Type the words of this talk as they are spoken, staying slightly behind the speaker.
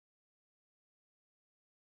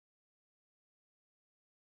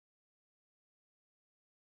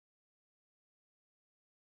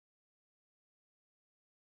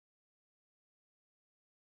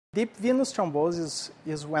Deep venous thrombosis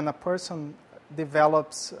is when a person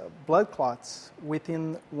develops blood clots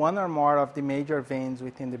within one or more of the major veins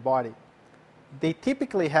within the body. They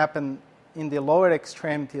typically happen in the lower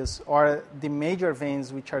extremities or the major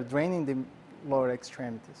veins which are draining the lower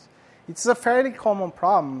extremities. It's a fairly common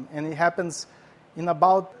problem, and it happens in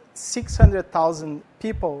about 600,000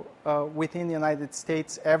 people within the United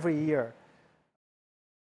States every year.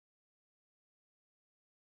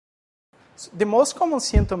 The most common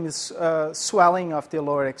symptom is swelling of the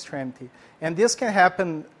lower extremity, and this can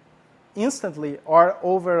happen instantly or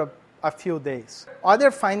over a few days. Other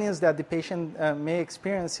findings that the patient may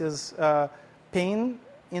experience is pain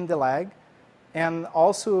in the leg, and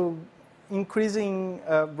also increasing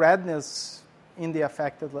redness in the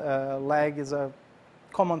affected leg is a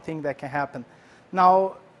common thing that can happen.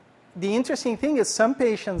 Now, the interesting thing is some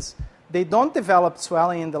patients, they don't develop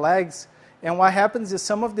swelling in the legs, and what happens is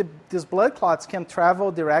some of these blood clots can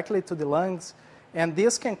travel directly to the lungs, and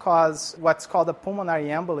this can cause what's called a pulmonary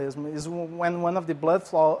embolism, is when one of the blood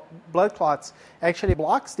clots actually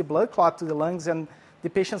blocks the blood clot to the lungs, and the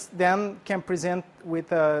patients then can present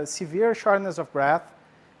with a severe shortness of breath,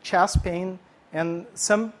 chest pain, and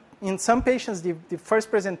in some patients, the first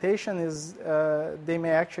presentation is they may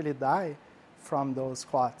actually die from those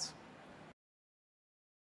clots.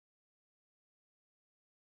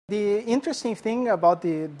 The interesting thing about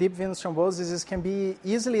the deep venous thrombosis is it can be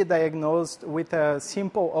easily diagnosed with a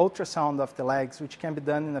simple ultrasound of the legs, which can be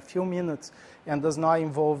done in a few minutes and does not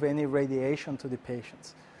involve any radiation to the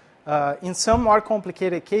patients. In some more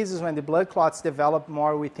complicated cases, when the blood clots develop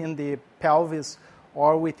more within the pelvis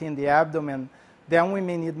or within the abdomen, then we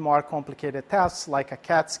may need more complicated tests like a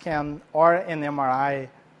CAT scan or an MRI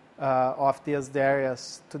of these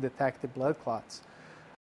areas to detect the blood clots.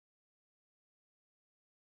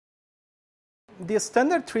 The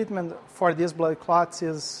standard treatment for these blood clots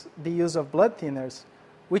is the use of blood thinners,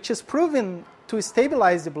 which is proven to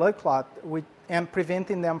stabilize the blood clot and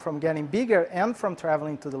preventing them from getting bigger and from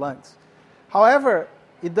traveling to the lungs. However,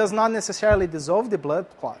 it does not necessarily dissolve the blood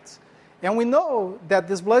clots. And we know that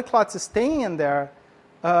these blood clots staying in there,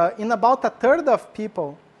 in about a third of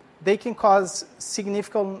people, they can cause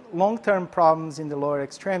significant long-term problems in the lower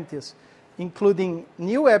extremities, including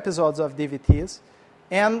new episodes of DVTs,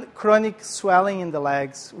 and chronic swelling in the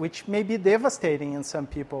legs, which may be devastating in some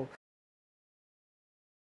people.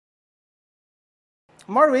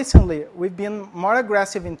 More recently, we've been more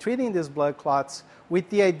aggressive in treating these blood clots with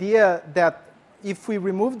the idea that if we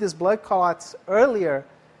remove these blood clots earlier,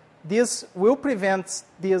 this will prevent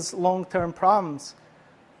these long-term problems.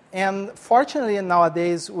 And fortunately,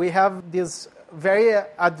 nowadays, we have these very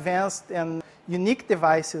advanced and unique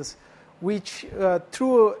devices which,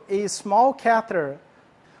 through a small catheter,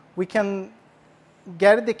 we can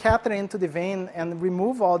get the catheter into the vein and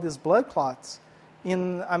remove all these blood clots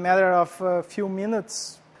in a matter of a few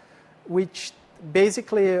minutes, which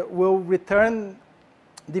basically will return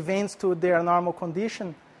the veins to their normal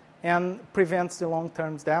condition and prevents the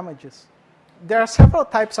long-term damages. There are several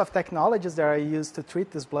types of technologies that are used to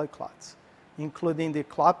treat these blood clots, including the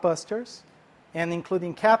clot busters and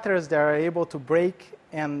including catheters that are able to break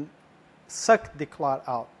and suck the clot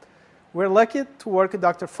out. We're lucky to work with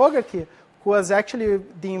Dr. Fogarty, who was actually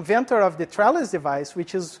the inventor of the trellis device,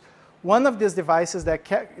 which is one of these devices that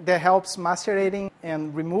helps macerating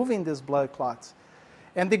and removing these blood clots.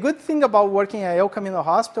 And the good thing about working at El Camino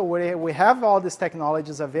Hospital, where we have all these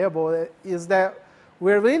technologies available, is that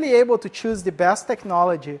we're really able to choose the best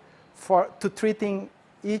technology to treating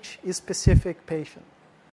each specific patient.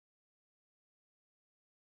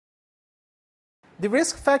 The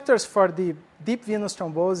risk factors for the deep venous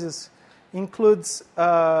thrombosis includes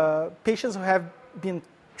patients who have been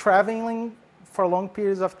traveling for long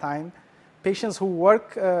periods of time, patients who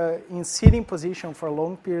work in sitting position for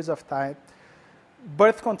long periods of time,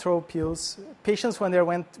 birth control pills, patients when they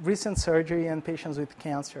went recent surgery, and patients with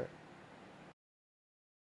cancer.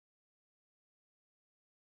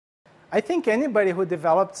 I think anybody who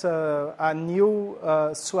develops a new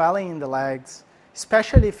swelling in the legs,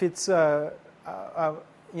 especially if it's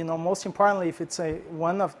most importantly, if it's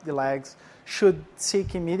one of the legs, should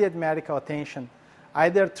seek immediate medical attention,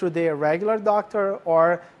 either through their regular doctor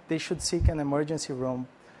or they should seek an emergency room.